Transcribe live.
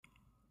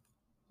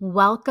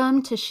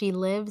Welcome to She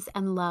Lives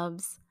and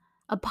Loves,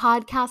 a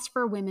podcast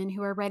for women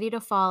who are ready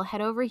to fall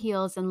head over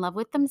heels in love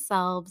with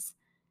themselves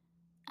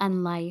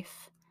and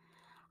life.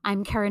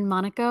 I'm Karen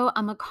Monaco.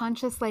 I'm a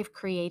conscious life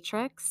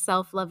creatrix,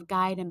 self love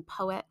guide, and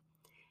poet.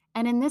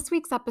 And in this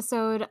week's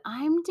episode,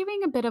 I'm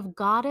doing a bit of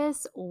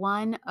Goddess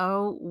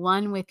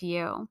 101 with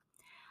you.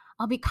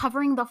 I'll be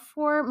covering the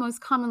 4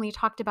 most commonly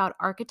talked about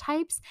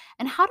archetypes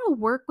and how to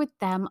work with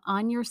them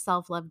on your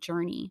self love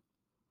journey.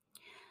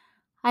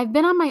 I've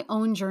been on my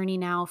own journey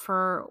now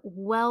for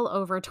well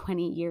over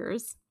 20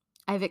 years.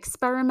 I've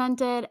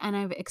experimented and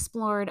I've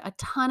explored a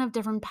ton of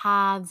different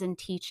paths and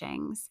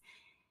teachings.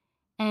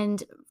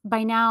 And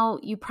by now,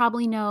 you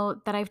probably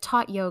know that I've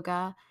taught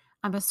yoga.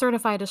 I'm a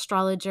certified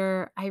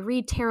astrologer. I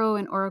read tarot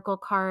and oracle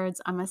cards.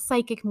 I'm a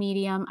psychic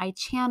medium. I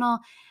channel,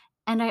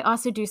 and I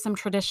also do some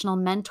traditional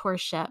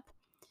mentorship.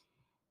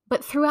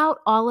 But throughout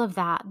all of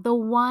that, the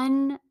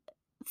one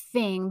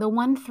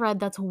thread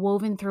that's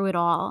woven through it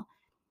all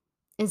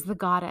is the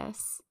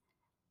goddess.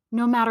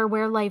 No matter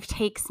where life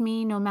takes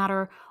me, no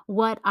matter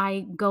what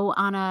I go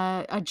on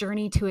a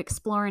journey to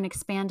explore and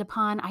expand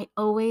upon, I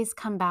always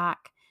come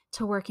back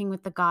to working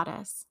with the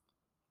goddess.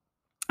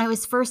 I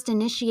was first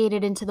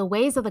initiated into the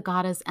ways of the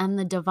goddess and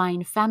the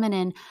divine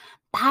feminine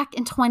back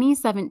in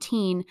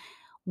 2017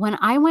 when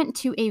I went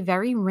to a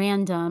very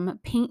random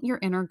Paint Your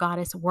Inner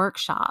Goddess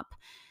workshop.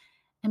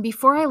 And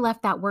before I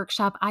left that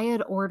workshop, I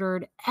had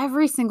ordered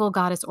every single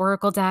goddess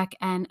oracle deck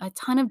and a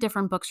ton of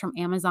different books from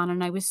Amazon.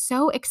 And I was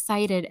so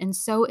excited and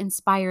so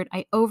inspired.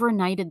 I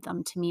overnighted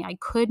them to me. I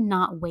could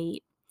not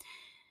wait.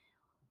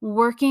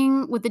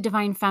 Working with the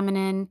divine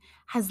feminine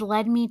has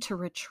led me to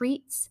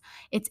retreats.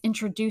 It's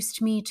introduced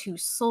me to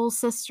soul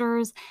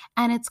sisters,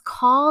 and it's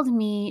called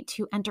me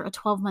to enter a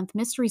 12-month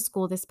mystery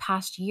school this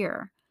past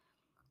year.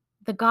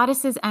 The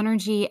goddess's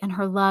energy and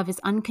her love is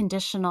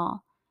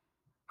unconditional.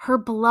 Her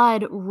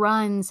blood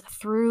runs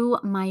through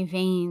my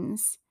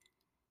veins.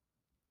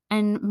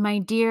 And my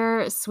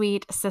dear,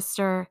 sweet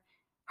sister,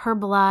 her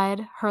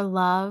blood, her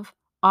love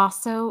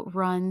also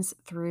runs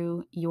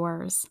through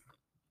yours.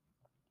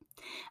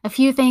 A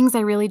few things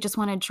I really just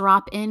want to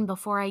drop in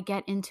before I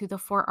get into the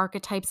 4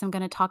 archetypes I'm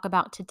going to talk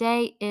about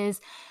today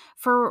is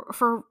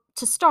to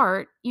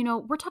start,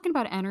 we're talking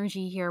about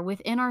energy here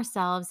within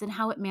ourselves and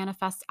how it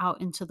manifests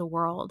out into the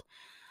world.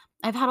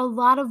 I've had a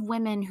lot of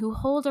women who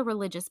hold a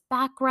religious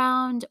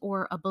background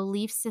or a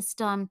belief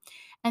system,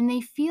 and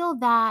they feel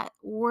that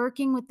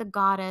working with the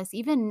goddess,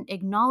 even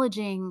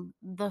acknowledging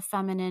the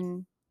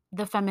feminine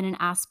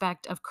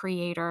aspect of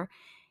creator,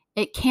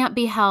 it can't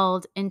be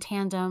held in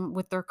tandem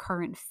with their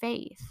current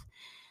faith.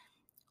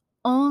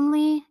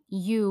 Only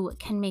you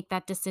can make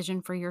that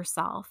decision for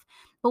yourself.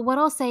 But what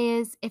I'll say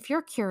is, if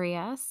you're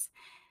curious,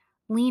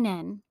 lean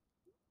in.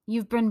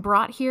 You've been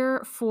brought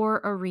here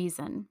for a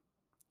reason.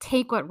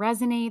 Take what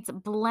resonates,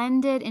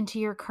 blend it into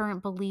your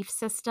current belief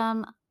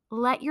system.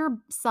 Let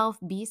yourself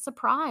be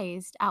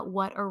surprised at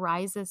what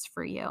arises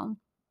for you.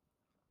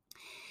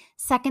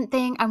 Second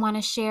thing I want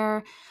to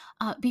share,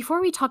 before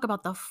we talk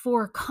about the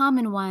 4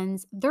 common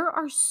ones, there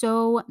are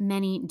so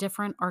many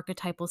different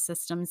archetypal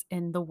systems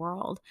in the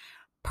world.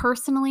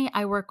 Personally,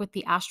 I work with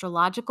the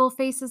astrological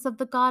faces of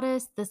the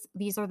goddess.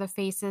 These are the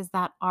faces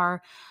that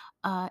are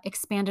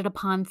expanded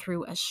upon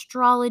through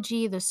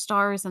astrology, the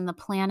stars and the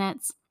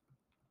planets.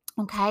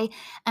 Okay.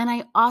 And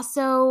I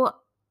also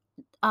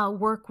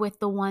work with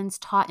the ones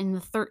taught in the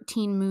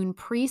 13 moon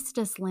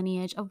priestess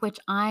lineage, of which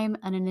I'm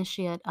an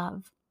initiate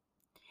of.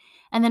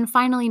 And then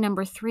finally,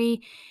 number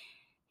 3,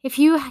 if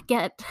you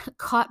get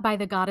caught by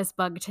the goddess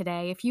bug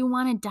today, if you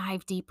want to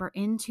dive deeper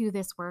into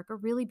this work, a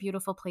really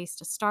beautiful place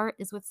to start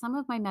is with some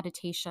of my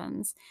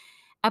meditations.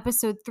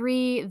 Episode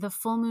 3, the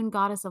full moon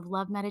goddess of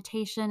love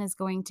meditation, is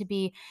going to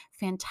be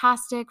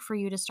fantastic for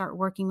you to start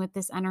working with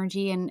this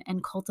energy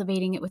and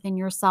cultivating it within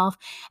yourself.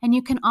 And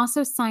you can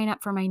also sign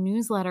up for my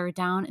newsletter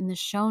down in the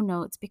show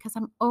notes because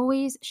I'm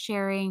always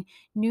sharing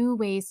new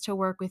ways to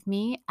work with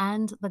me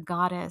and the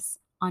goddess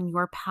on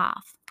your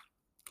path.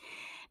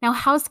 Now,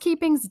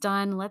 housekeeping's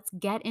done. Let's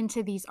get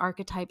into these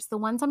archetypes. The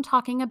ones I'm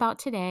talking about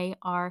today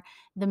are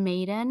the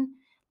maiden,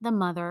 the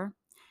mother,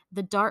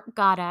 the dark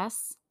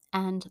goddess,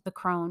 and the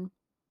crone.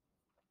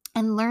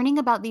 And learning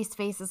about these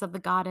faces of the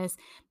goddess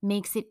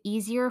makes it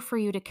easier for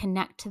you to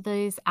connect to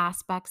these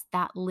aspects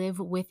that live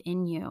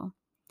within you.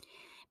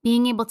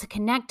 Being able to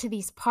connect to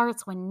these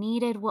parts when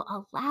needed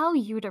will allow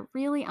you to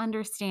really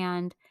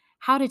understand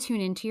how to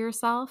tune into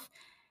yourself,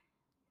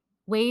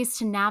 ways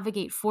to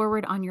navigate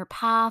forward on your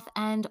path,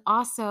 and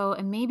also,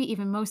 and maybe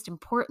even most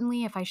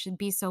importantly, if I should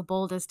be so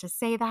bold as to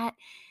say that,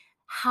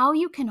 how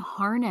you can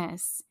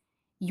harness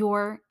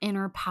your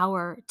inner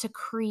power to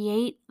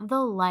create the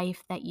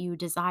life that you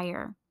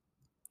desire.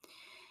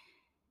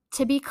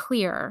 To be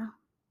clear,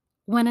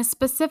 when a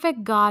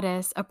specific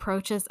goddess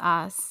approaches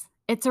us,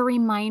 it's a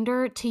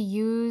reminder to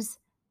use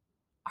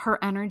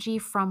her energy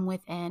from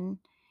within.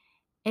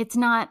 It's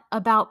not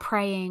about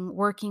praying,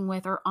 working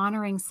with, or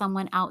honoring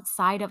someone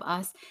outside of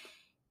us.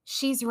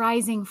 She's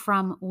rising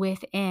from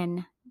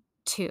within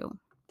too.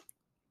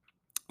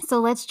 So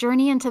let's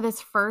journey into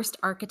this first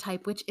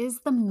archetype, which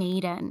is the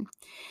maiden.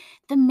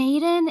 The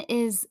maiden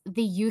is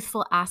the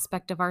youthful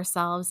aspect of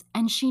ourselves,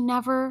 and she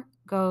never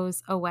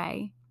goes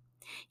away.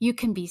 You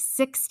can be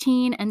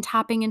 16 and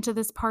tapping into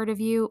this part of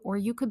you, or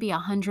you could be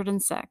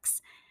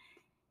 106.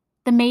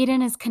 The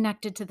maiden is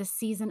connected to the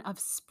season of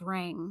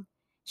spring.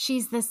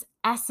 She's this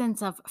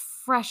essence of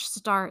fresh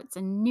starts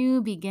and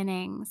new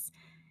beginnings.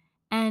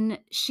 And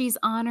she's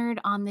honored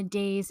on the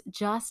days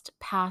just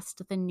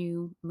past the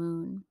new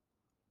moon.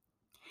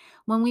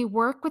 When we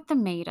work with the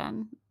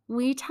maiden,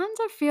 we tend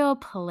to feel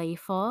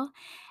playful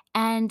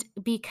and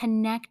be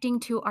connecting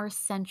to our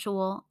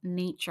sensual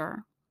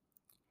nature.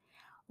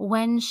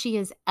 When she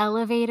is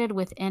elevated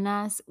within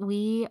us,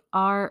 we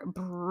are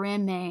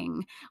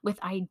brimming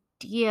with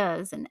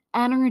ideas and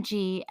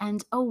energy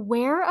and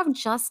aware of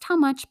just how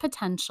much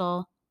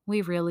potential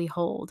we really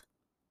hold.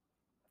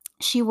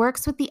 She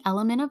works with the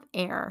element of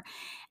air,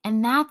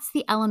 and that's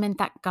the element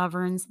that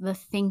governs the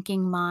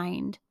thinking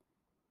mind.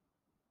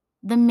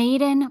 The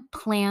maiden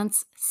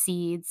plants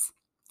seeds.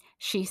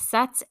 She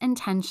sets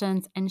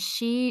intentions and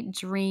she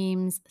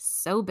dreams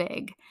so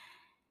big.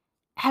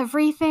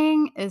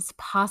 Everything is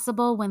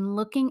possible when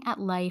looking at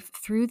life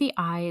through the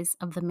eyes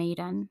of the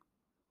maiden.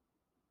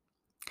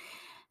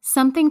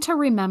 Something to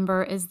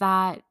remember is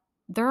that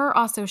there are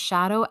also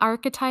shadow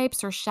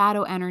archetypes or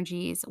shadow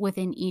energies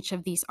within each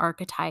of these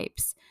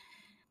archetypes.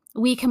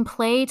 We can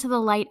play to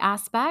the light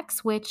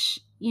aspects, which,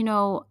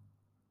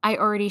 I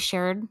already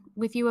shared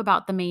with you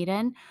about the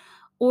maiden,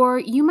 or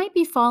you might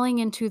be falling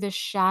into the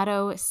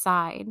shadow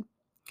side.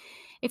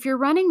 If you're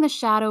running the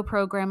shadow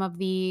program of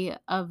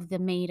the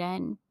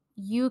maiden,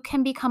 you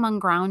can become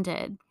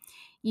ungrounded.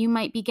 You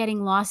might be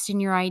getting lost in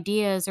your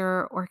ideas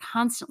or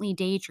constantly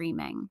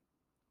daydreaming.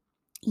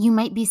 You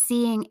might be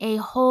seeing a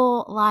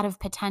whole lot of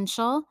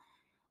potential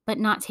but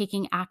not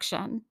taking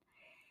action.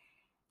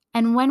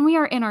 And when we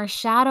are in our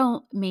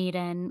shadow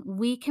maiden,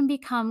 we can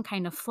become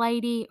kind of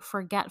flighty,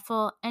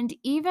 forgetful, and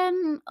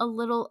even a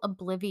little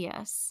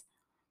oblivious.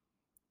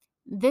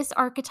 This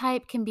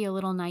archetype can be a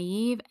little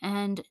naive,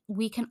 and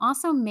we can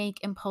also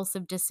make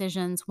impulsive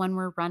decisions when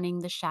we're running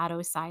the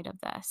shadow side of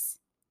this.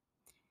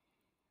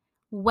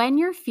 When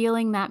you're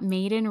feeling that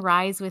maiden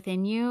rise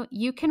within you,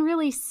 you can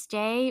really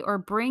stay or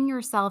bring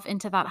yourself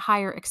into that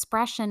higher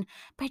expression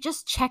by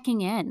just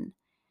checking in,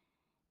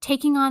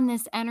 taking on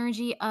this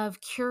energy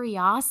of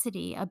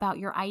curiosity about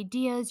your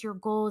ideas, your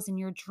goals, and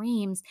your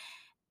dreams,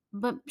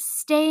 but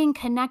staying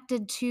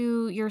connected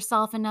to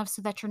yourself enough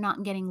so that you're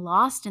not getting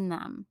lost in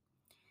them.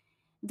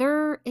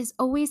 There is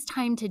always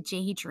time to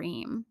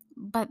daydream,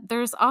 but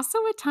there's also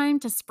a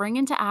time to spring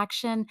into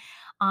action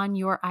on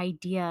your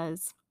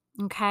ideas.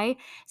 Okay.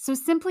 So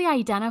simply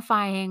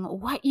identifying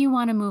what you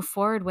want to move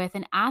forward with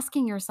and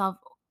asking yourself,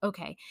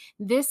 okay,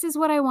 this is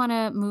what I want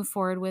to move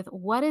forward with.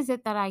 What is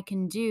it that I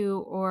can do,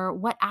 or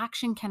what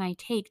action can I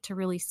take to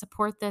really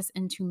support this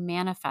into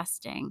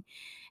manifesting?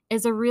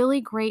 Is a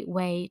really great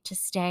way to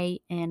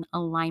stay in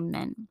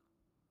alignment.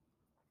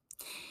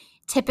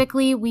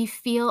 Typically, we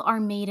feel our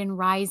maiden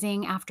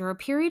rising after a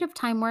period of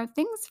time where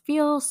things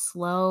feel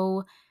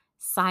slow,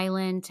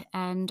 silent,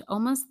 and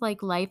almost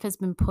like life has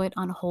been put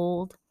on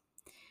hold.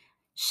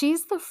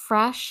 She's the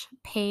fresh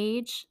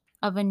page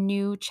of a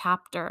new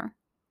chapter.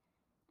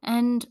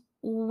 And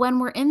when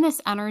we're in this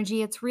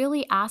energy, it's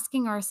really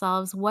asking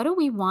ourselves, what do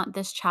we want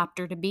this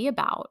chapter to be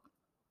about?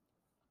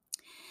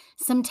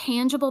 Some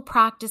tangible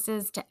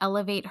practices to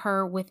elevate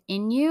her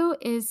within you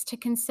is to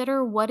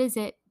consider what is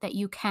it that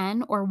you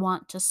can or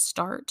want to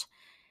start.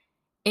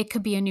 It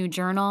could be a new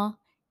journal.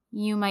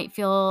 You might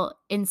feel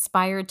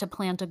inspired to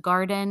plant a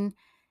garden.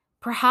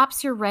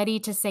 Perhaps you're ready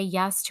to say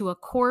yes to a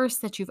course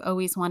that you've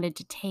always wanted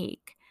to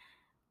take.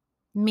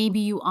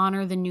 Maybe you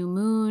honor the new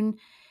moon.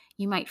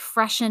 You might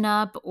freshen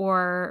up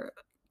or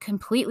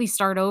completely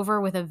start over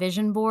with a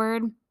vision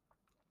board.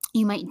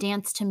 You might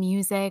dance to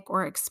music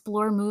or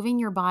explore moving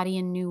your body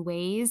in new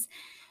ways,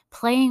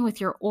 playing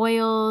with your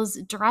oils,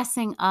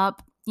 dressing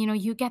up.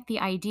 You get the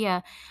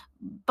idea.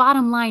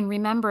 Bottom line,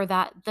 remember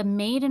that the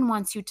maiden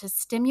wants you to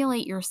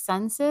stimulate your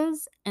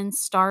senses and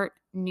start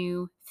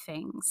new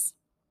things.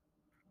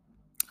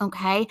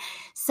 Okay,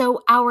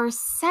 so our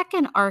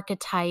second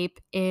archetype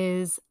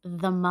is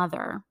the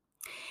mother.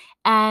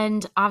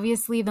 And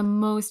obviously, the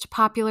most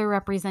popular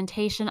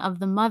representation of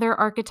the mother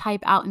archetype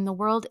out in the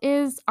world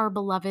is our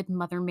beloved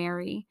Mother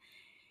Mary.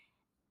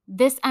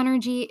 This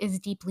energy is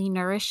deeply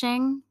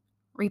nourishing,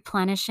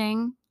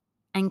 replenishing,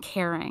 and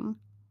caring.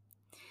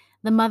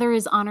 The mother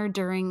is honored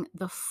during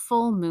the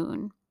full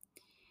moon.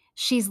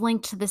 She's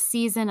linked to the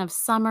season of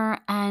summer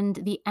and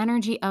the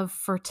energy of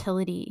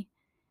fertility.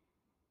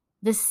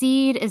 The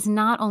seed is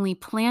not only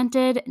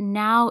planted,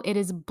 now it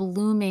is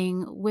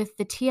blooming with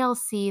the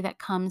TLC that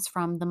comes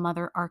from the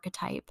mother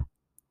archetype.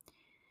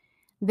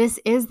 This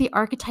is the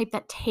archetype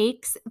that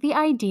takes the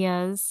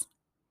ideas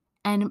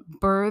and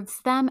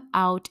births them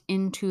out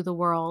into the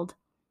world.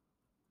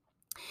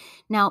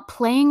 Now,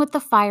 playing with the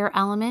fire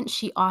element,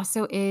 she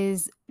also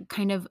is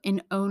kind of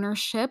in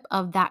ownership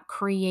of that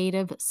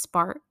creative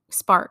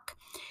spark.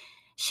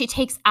 She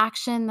takes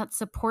action that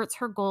supports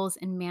her goals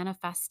in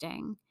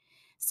manifesting.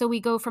 So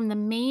we go from the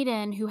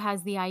maiden who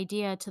has the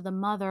idea to the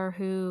mother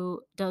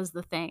who does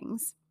the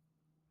things.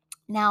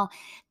 Now,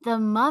 the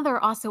mother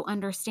also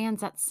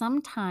understands that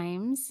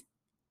sometimes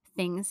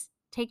things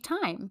take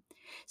time.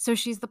 So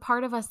she's the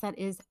part of us that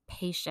is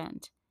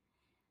patient.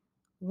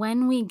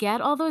 When we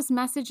get all those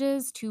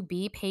messages to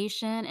be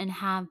patient and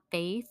have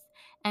faith,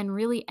 and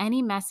really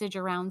any message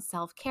around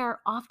self care,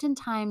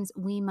 oftentimes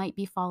we might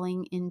be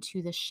falling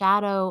into the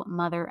shadow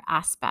mother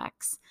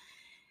aspects.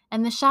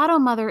 And the shadow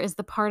mother is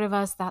the part of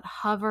us that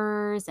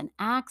hovers and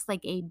acts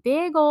like a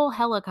big old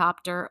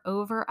helicopter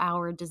over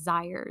our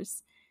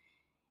desires.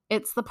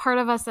 It's the part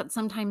of us that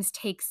sometimes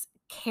takes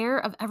care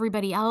of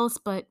everybody else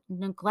but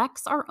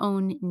neglects our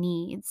own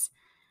needs.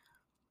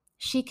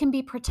 She can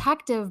be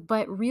protective,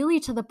 but really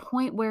to the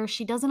point where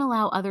she doesn't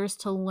allow others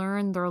to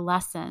learn their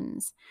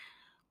lessons.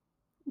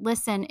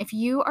 Listen, if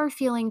you are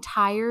feeling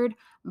tired,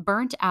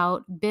 burnt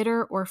out,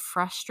 bitter, or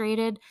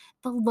frustrated,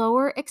 the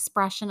lower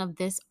expression of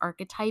this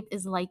archetype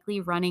is likely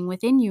running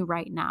within you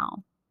right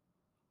now.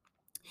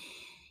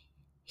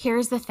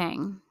 Here's the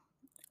thing: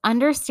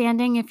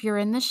 understanding if you're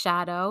in the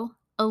shadow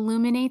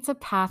illuminates a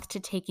path to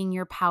taking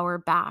your power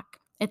back.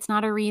 It's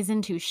not a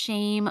reason to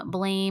shame,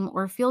 blame,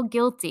 or feel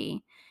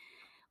guilty.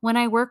 When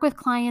I work with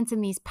clients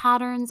in these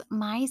patterns,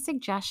 my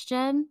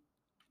suggestion,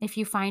 if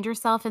you find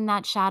yourself in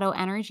that shadow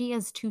energy,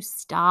 is to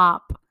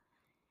stop.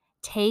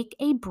 Take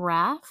a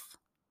breath,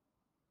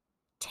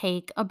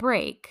 take a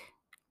break,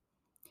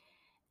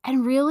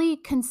 and really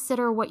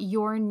consider what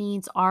your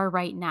needs are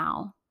right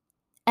now.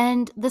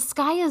 And the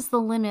sky is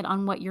the limit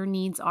on what your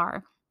needs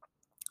are.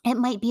 It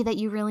might be that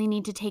you really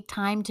need to take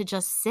time to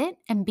just sit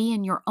and be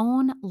in your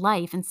own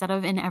life instead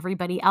of in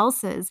everybody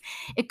else's.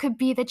 It could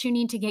be that you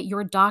need to get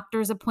your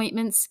doctor's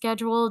appointments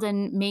scheduled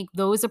and make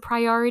those a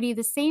priority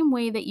the same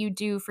way that you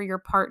do for your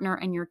partner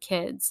and your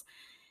kids.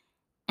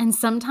 And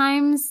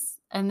sometimes,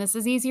 and this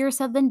is easier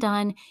said than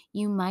done,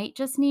 you might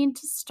just need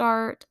to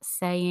start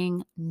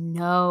saying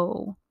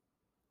no.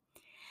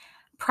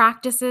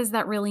 Practices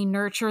that really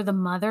nurture the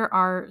mother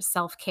are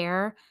self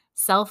care,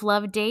 self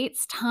love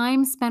dates,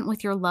 time spent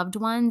with your loved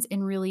ones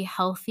in really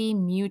healthy,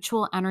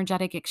 mutual,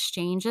 energetic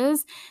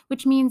exchanges,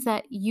 which means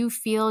that you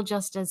feel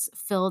just as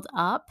filled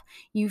up.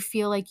 You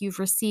feel like you've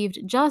received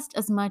just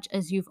as much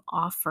as you've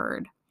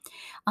offered,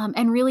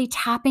 and really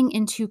tapping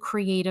into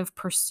creative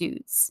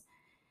pursuits.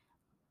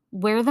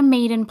 Where the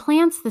maiden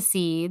plants the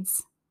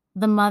seeds,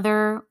 the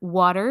mother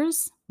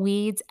waters,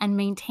 weeds, and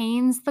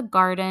maintains the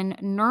garden,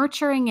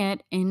 nurturing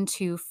it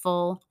into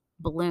full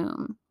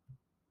bloom.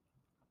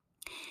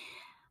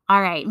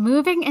 All right,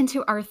 moving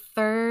into our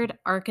third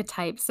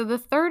archetype. So, the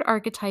third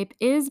archetype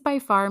is by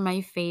far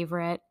my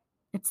favorite.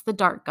 It's the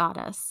dark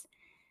goddess.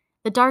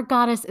 The dark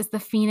goddess is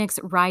the phoenix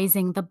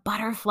rising, the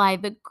butterfly,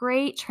 the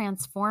great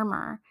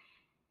transformer.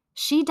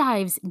 She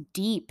dives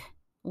deep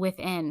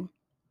within.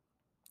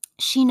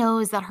 She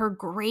knows that her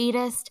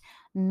greatest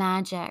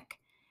magic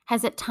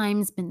has at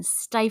times been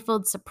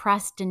stifled,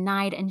 suppressed,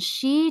 denied, and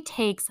she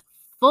takes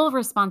full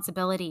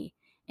responsibility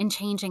in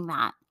changing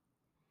that.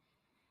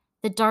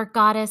 The dark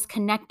goddess,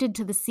 connected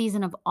to the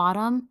season of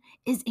autumn,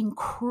 is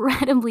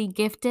incredibly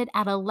gifted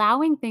at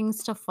allowing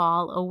things to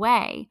fall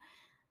away.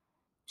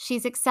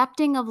 She's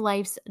accepting of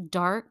life's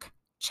dark,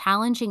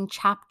 challenging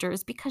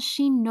chapters because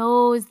she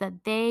knows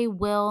that they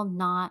will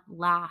not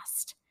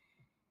last.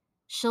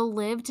 She'll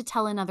live to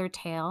tell another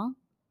tale,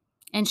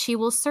 and she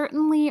will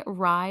certainly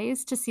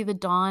rise to see the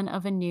dawn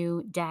of a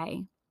new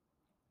day.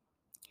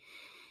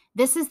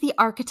 This is the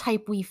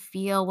archetype we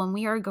feel when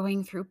we are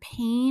going through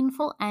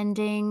painful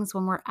endings,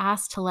 when we're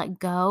asked to let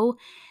go,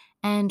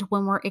 and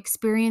when we're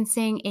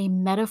experiencing a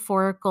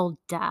metaphorical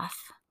death.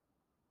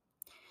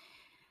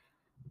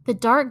 The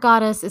dark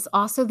goddess is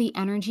also the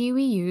energy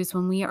we use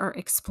when we are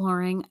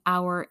exploring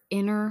our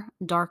inner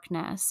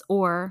darkness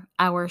or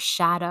our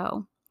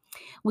shadow.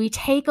 We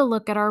take a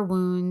look at our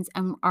wounds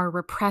and our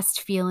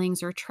repressed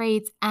feelings or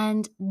traits,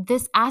 and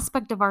this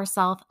aspect of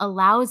ourself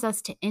allows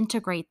us to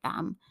integrate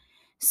them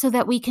so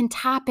that we can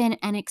tap in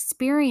and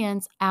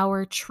experience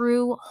our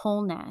true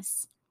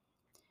wholeness.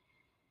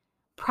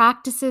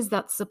 Practices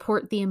that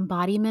support the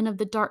embodiment of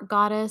the dark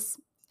goddess,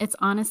 it's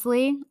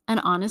honestly an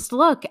honest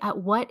look at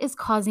what is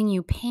causing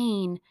you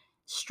pain,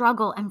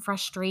 struggle, and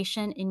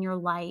frustration in your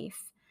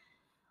life.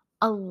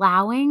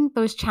 Allowing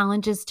those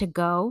challenges to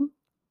go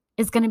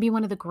is going to be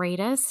one of the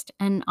greatest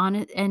and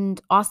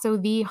also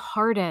the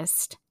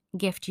hardest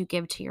gift you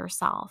give to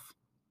yourself.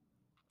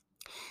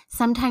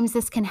 Sometimes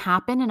this can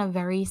happen in a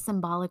very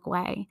symbolic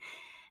way.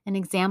 An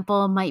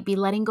example might be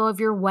letting go of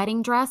your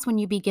wedding dress when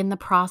you begin the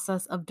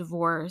process of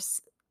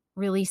divorce,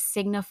 really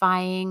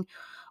signifying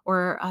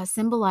or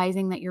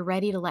symbolizing that you're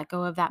ready to let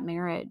go of that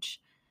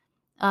marriage.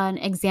 An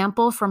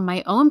example from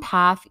my own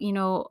path,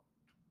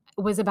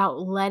 was about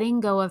letting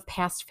go of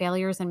past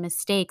failures and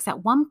mistakes.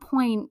 At one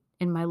point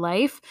in my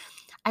life,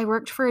 I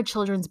worked for a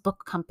children's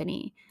book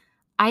company.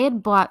 I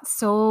had bought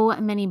so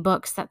many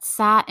books that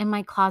sat in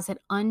my closet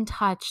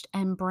untouched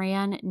and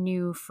brand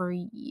new for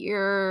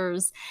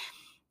years.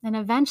 And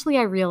eventually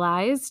I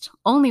realized,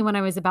 only when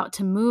I was about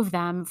to move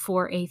them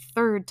for a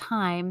third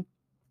time,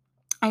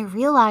 I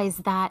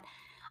realized that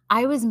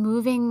I was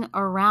moving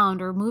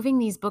around, or moving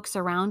these books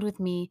around with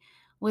me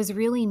was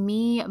really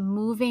me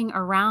moving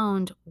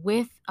around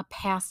with a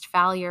past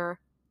failure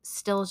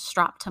still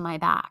strapped to my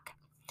back.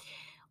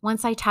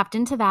 Once I tapped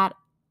into that,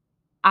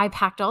 I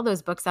packed all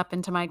those books up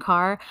into my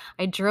car.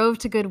 I drove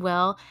to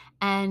Goodwill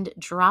and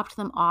dropped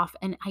them off,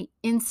 and I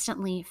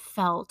instantly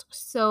felt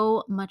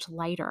so much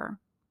lighter.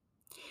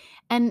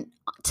 And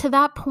to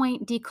that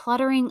point,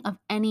 decluttering of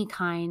any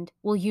kind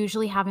will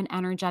usually have an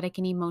energetic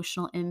and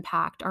emotional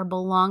impact. Our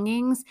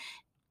belongings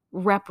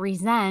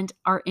represent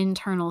our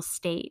internal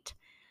state.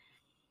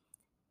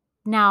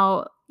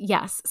 Now,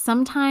 yes,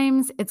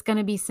 sometimes it's going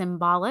to be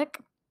symbolic.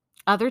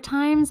 Other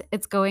times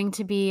it's going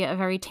to be a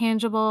very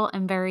tangible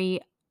and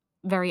very,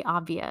 very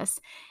obvious.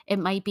 It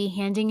might be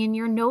handing in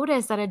your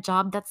notice at a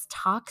job that's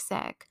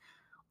toxic,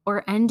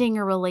 or ending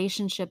a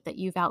relationship that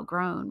you've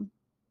outgrown.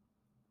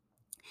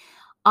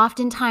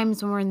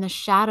 Oftentimes, when we're in the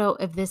shadow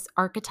of this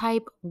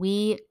archetype,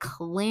 we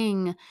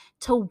cling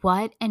to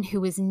what and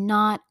who is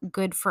not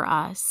good for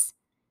us.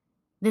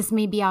 This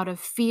may be out of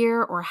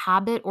fear or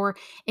habit, or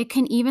it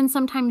can even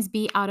sometimes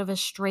be out of a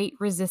straight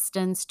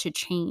resistance to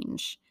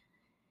change.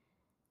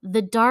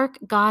 The dark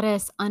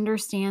goddess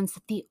understands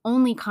that the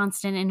only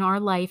constant in our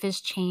life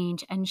is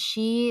change, and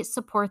she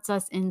supports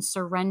us in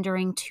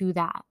surrendering to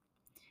that.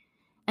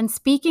 And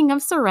speaking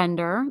of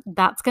surrender,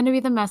 that's going to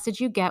be the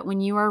message you get when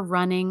you are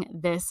running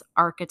this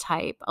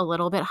archetype a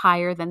little bit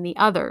higher than the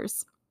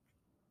others.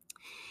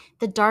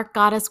 The dark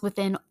goddess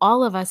within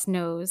all of us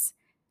knows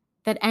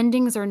that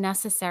endings are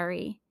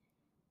necessary,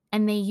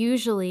 and they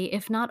usually,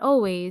 if not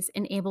always,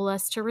 enable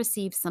us to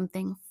receive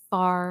something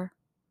far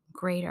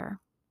greater.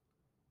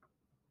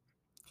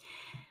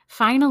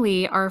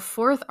 Finally, our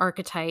fourth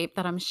archetype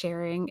that I'm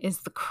sharing is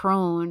the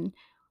crone,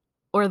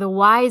 or the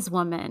wise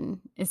woman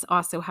is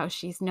also how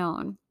she's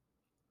known.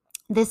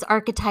 This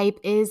archetype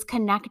is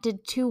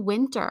connected to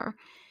winter,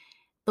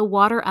 the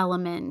water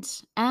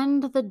element,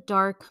 and the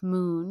dark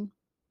moon.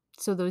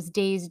 So those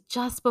days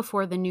just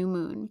before the new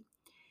moon.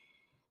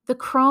 The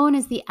crone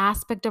is the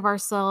aspect of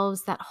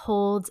ourselves that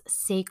holds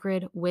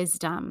sacred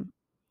wisdom.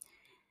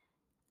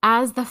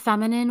 As the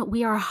feminine,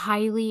 we are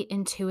highly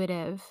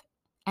intuitive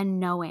and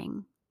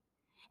knowing.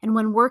 And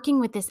when working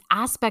with this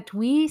aspect,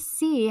 we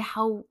see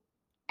how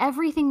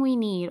everything we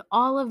need,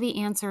 all of the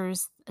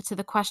answers to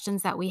the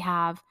questions that we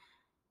have,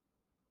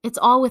 it's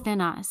all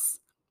within us.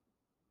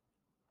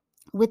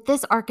 With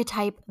this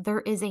archetype,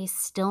 there is a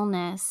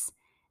stillness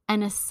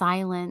and a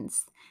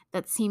silence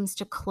that seems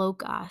to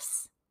cloak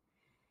us.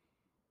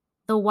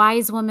 The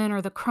wise woman,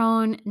 or the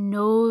crone,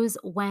 knows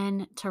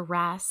when to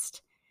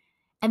rest.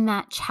 And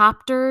that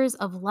chapters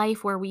of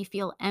life where we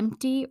feel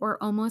empty, or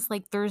almost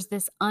like there's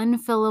this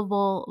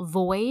unfillable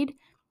void,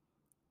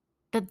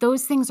 that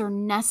those things are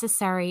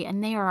necessary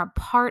and they are a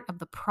part of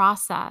the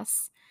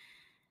process.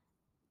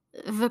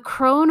 The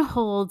crone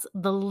holds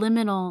the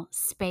liminal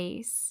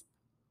space,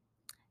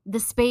 the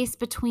space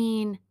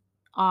between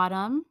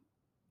autumn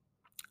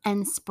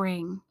and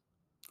spring.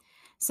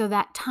 So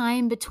that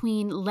time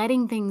between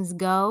letting things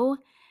go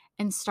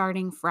and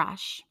starting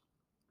fresh.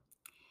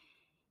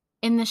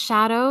 In the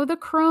shadow, the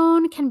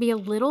crone can be a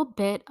little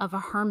bit of a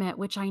hermit,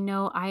 which I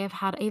know I have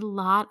had a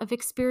lot of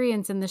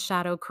experience in the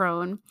shadow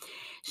crone.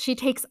 She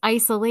takes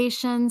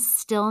isolation,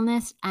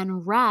 stillness,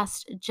 and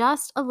rest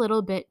just a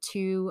little bit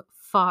too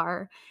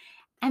far.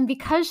 And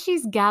because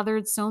she's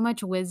gathered so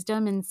much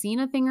wisdom and seen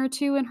a thing or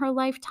two in her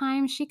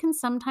lifetime, she can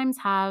sometimes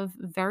have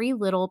very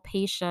little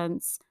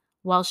patience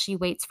while she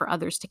waits for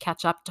others to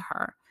catch up to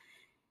her.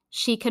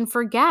 She can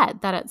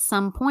forget that at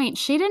some point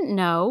she didn't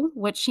know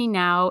what she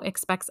now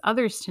expects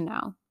others to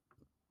know.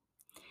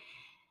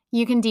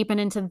 You can deepen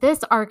into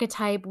this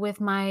archetype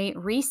with my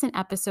recent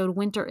episode,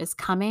 Winter is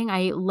Coming.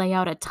 I lay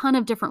out a ton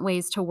of different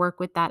ways to work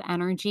with that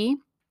energy.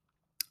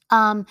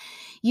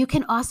 You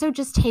can also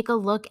just take a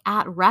look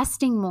at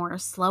resting more,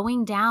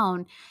 slowing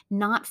down,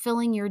 not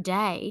filling your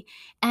day,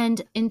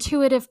 and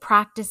intuitive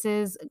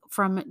practices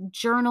from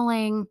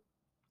journaling,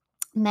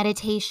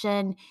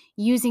 meditation,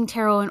 using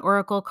tarot and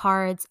oracle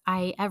cards.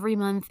 I every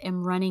month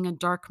am running a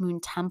dark moon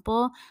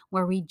temple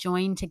where we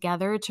join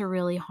together to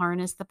really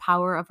harness the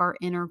power of our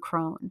inner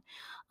crone.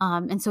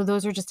 And so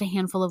those are just a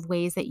handful of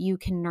ways that you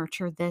can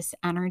nurture this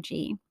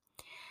energy.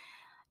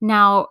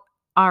 Now,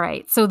 all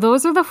right, so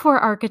those are the four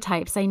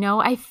archetypes. I know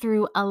I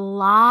threw a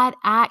lot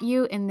at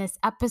you in this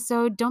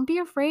episode. Don't be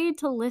afraid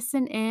to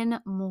listen in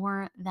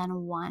more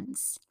than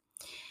once.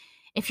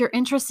 If your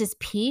interest is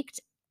piqued,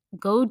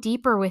 go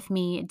deeper with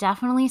me.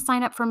 Definitely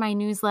sign up for my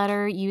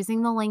newsletter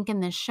using the link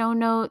in the show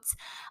notes.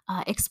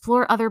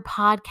 Explore other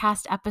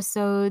podcast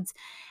episodes,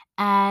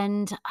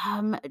 and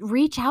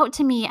reach out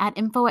to me at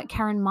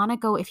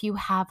info@KarenMonaco if you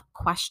have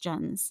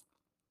questions.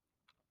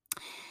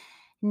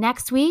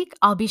 Next week,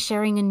 I'll be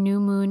sharing a new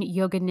moon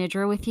yoga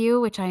nidra with you,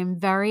 which I am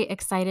very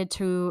excited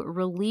to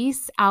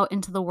release out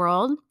into the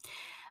world.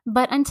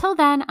 But until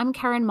then, I'm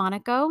Karen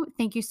Monaco.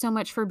 Thank you so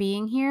much for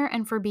being here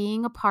and for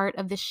being a part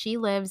of the She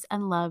Lives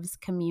and Loves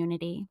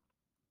community.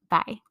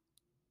 Bye.